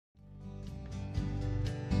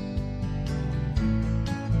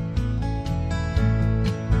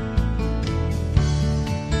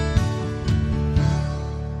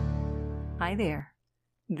Hi there,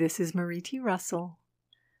 this is Marie T. Russell.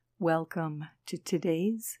 Welcome to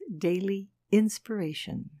today's Daily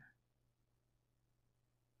Inspiration.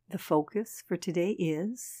 The focus for today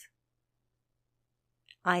is,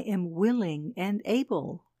 I am willing and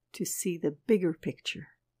able to see the bigger picture.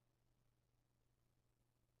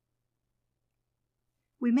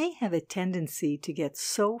 We may have a tendency to get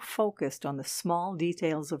so focused on the small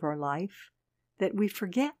details of our life that we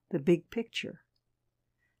forget the big picture.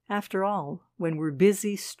 After all, when we're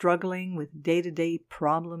busy struggling with day-to-day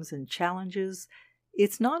problems and challenges,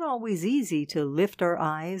 it's not always easy to lift our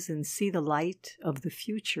eyes and see the light of the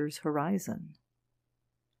future's horizon.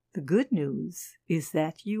 The good news is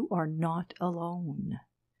that you are not alone.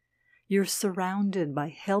 You're surrounded by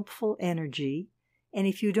helpful energy, and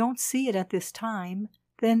if you don't see it at this time,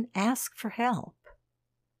 then ask for help.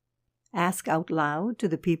 Ask out loud to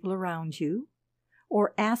the people around you,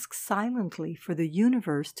 or ask silently for the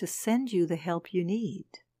universe to send you the help you need.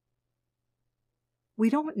 We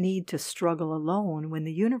don't need to struggle alone when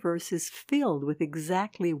the universe is filled with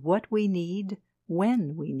exactly what we need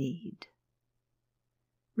when we need.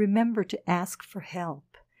 Remember to ask for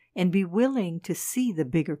help and be willing to see the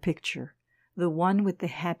bigger picture, the one with the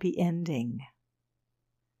happy ending.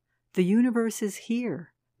 The universe is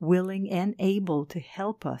here, willing and able to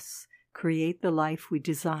help us create the life we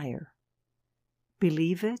desire.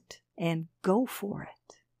 Believe it and go for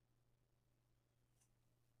it.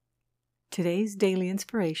 Today's daily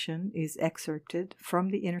inspiration is excerpted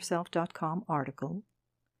from the InnerSelf.com article,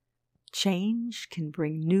 Change Can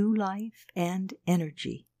Bring New Life and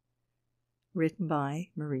Energy, written by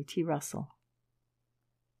Marie T. Russell.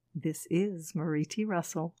 This is Marie T.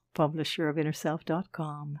 Russell, publisher of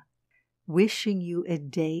InnerSelf.com, wishing you a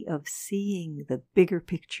day of seeing the bigger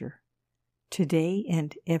picture, today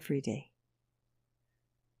and every day.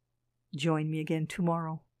 Join me again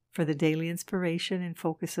tomorrow for the daily inspiration and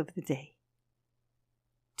focus of the day.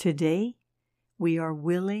 Today, we are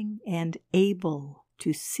willing and able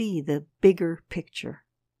to see the bigger picture.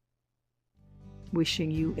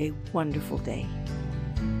 Wishing you a wonderful day.